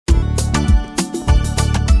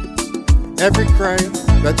Every cry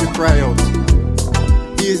that you cry out,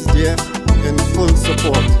 He is there in full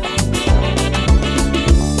support.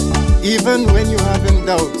 Even when you have in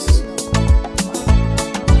doubts,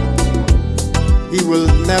 He will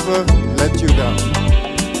never let you down.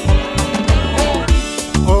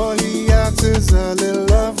 All He asks is a little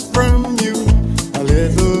love from you, a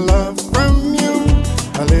little love from you,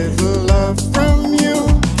 a little love from you.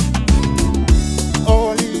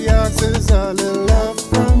 All He asks is a little love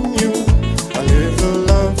from you, a little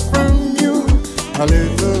love from you, a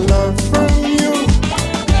little love from you.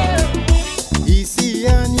 He see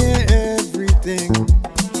and hear everything.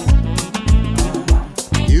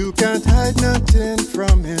 You can't hide nothing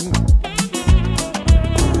from Him.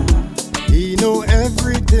 He know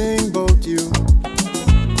everything about you.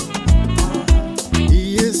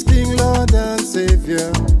 He is King, Lord, and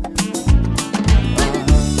Savior.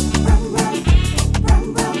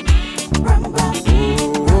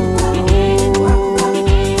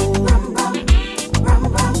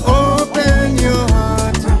 Open your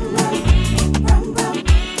heart.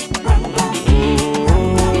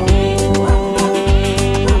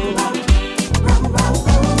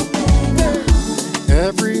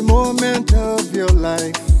 Every moment of your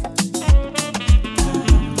life,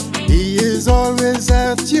 He is always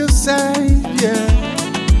at your side, yeah.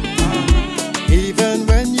 Even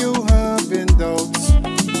when you have in doubts,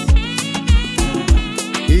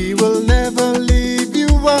 He will never leave you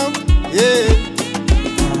out, yeah.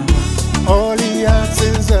 All He asks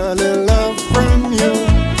is a little love from you,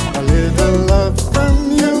 a little love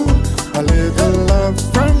from you, a little love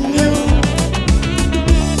from you.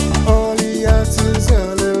 All He asks is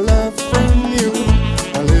a little love from you,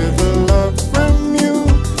 a little love from you,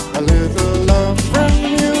 a little love from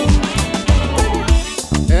you.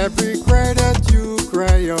 Every cry that you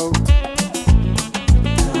cry out,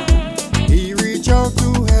 He reach out to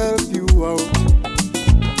help you out.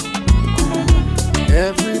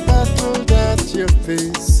 Every battle that you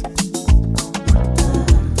face,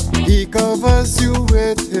 He covers you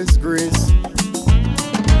with His grace.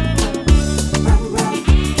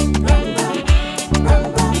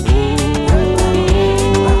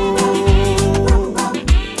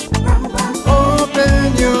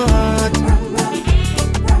 Open your heart.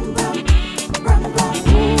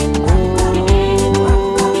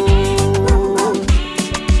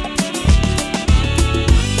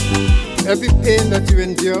 Every pain that you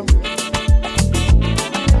endure,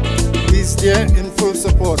 He's there in full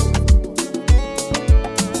support.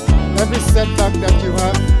 Every setback that you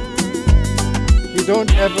have, He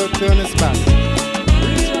don't ever turn His back.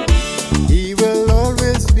 He will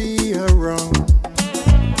always be around.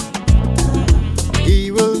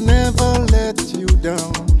 He will never let you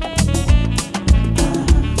down.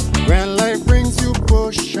 When life brings you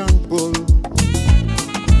push and pull,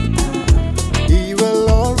 He will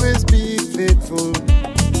always be faithful.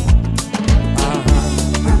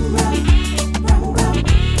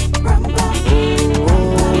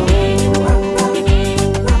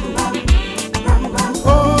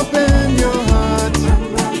 Open your heart.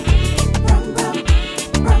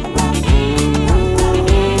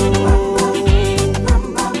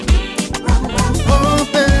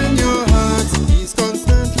 Open your heart. He's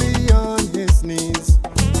constantly on His knees,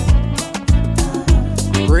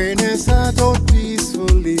 praying His heart out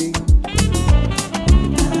peacefully.